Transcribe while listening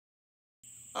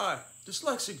Hi,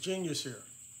 Dyslexic Genius here.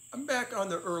 I'm back on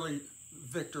the early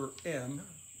Victor M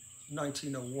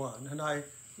 1901, and I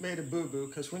made a boo-boo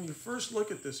because when you first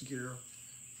look at this gear,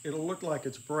 it'll look like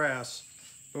it's brass,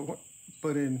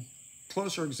 but in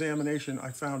closer examination,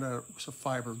 I found out it was a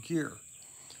fiber gear.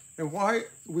 And why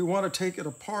we want to take it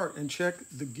apart and check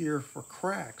the gear for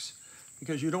cracks,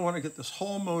 because you don't want to get this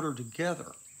whole motor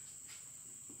together.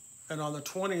 And on the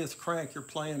 20th crank, you're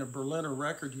playing a Berliner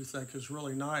record you think is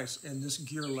really nice, and this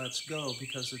gear lets go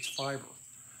because it's fiber.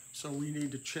 So we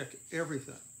need to check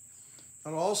everything.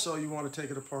 And also you want to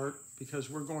take it apart because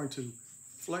we're going to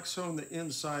flex hone the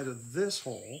inside of this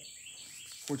hole,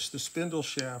 which the spindle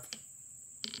shaft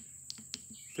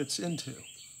fits into.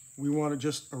 We want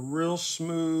just a real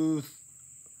smooth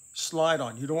slide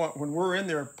on. You don't want, when we're in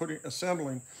there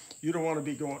assembling, you don't want to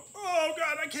be going, oh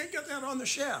God, I can't get that on the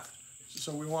shaft.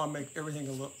 So we want to make everything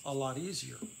a lot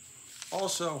easier.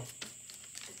 Also,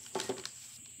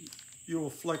 you will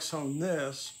flex hone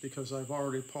this because I've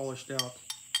already polished out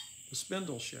the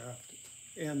spindle shaft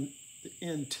and the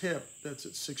end tip that's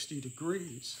at 60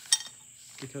 degrees,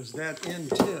 because that end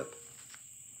tip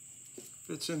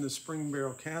fits in the spring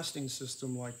barrel casting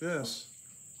system like this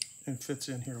and fits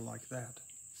in here like that.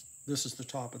 This is the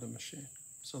top of the machine.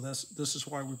 So this is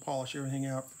why we polish everything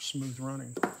out for smooth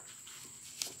running.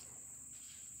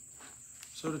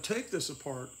 So to take this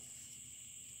apart,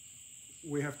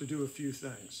 we have to do a few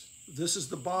things. This is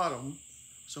the bottom,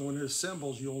 so when it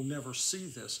assembles, you'll never see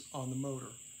this on the motor.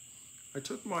 I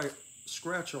took my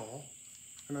scratch-all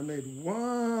and I made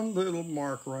one little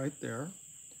mark right there,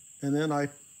 and then I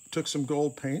took some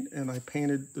gold paint and I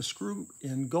painted the screw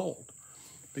in gold,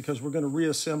 because we're going to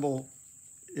reassemble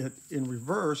it in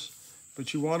reverse,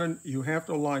 but you have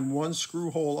to align one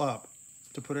screw hole up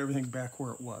to put everything back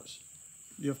where it was.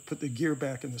 You have to put the gear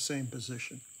back in the same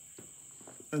position.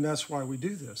 And that's why we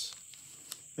do this.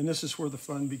 And this is where the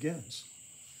fun begins.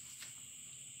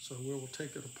 So we will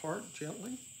take it apart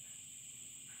gently.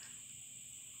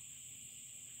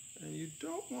 And you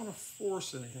don't want to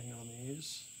force anything on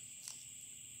these.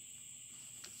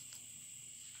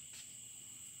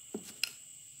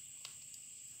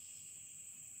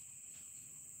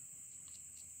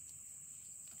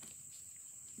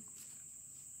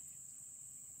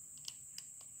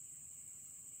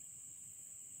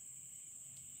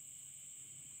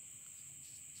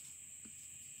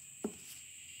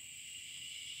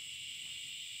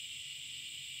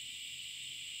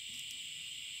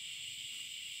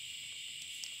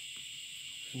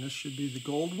 And this should be the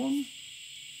gold one.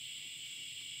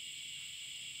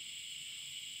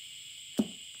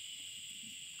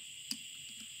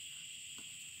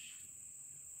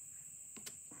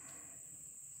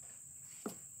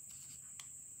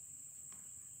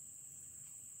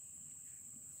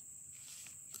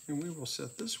 And we will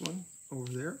set this one over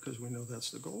there because we know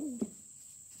that's the gold.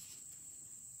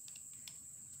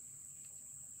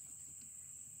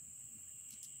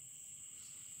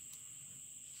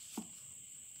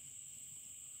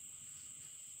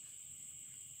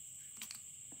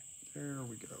 There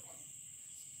we go.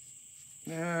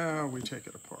 Now we take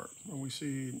it apart. When we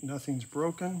see nothing's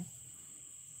broken,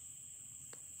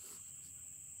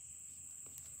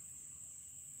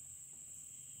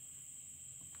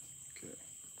 okay,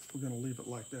 we're going to leave it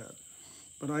like that.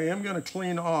 But I am going to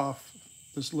clean off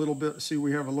this little bit. See,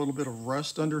 we have a little bit of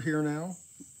rust under here now.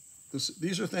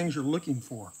 These are things you're looking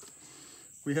for.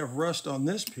 We have rust on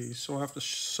this piece, so I have to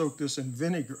soak this in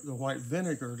vinegar, the white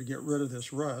vinegar, to get rid of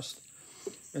this rust.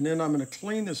 And then I'm going to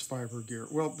clean this fiber gear.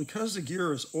 Well, because the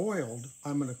gear is oiled,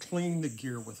 I'm going to clean the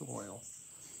gear with oil.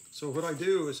 So what I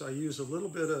do is I use a little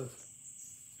bit of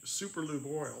super lube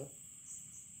oil.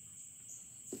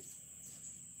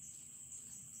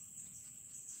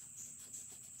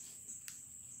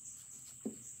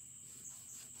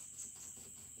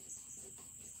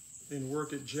 And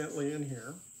work it gently in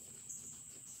here.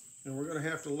 And we're going to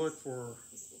have to look for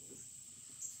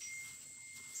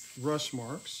rust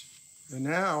marks. And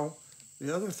now,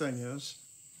 the other thing is,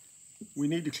 we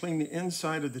need to clean the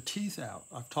inside of the teeth out.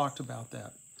 I've talked about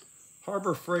that.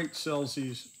 Harbor Freight sells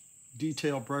these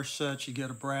detail brush sets. You get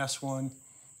a brass one,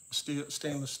 a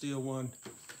stainless steel one,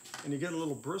 and you get a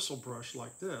little bristle brush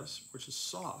like this, which is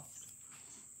soft.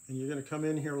 And you're going to come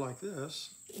in here like this.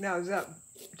 Now, is that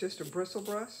just a bristle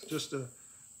brush? Just a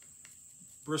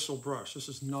bristle brush. This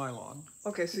is nylon.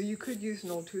 Okay, so you could use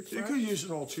an old toothbrush? You could use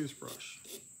an old toothbrush.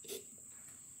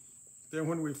 Then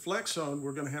when we flex hone,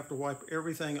 we're going to have to wipe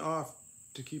everything off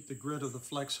to keep the grit of the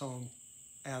flex hone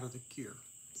out of the gear.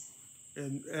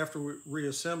 And after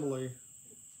reassembly,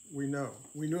 we know.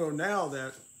 We know now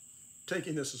that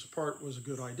taking this apart was a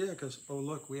good idea because, oh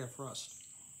look, we have rust.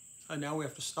 And now we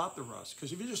have to stop the rust.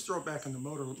 Because if you just throw it back in the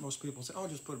motor, most people say, oh,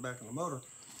 just put it back in the motor.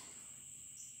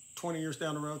 20 years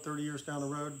down the road, 30 years down the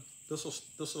road, this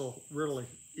will really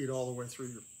eat all the way through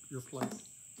your plate,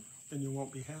 and you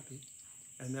won't be happy.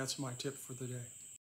 And that's my tip for the day.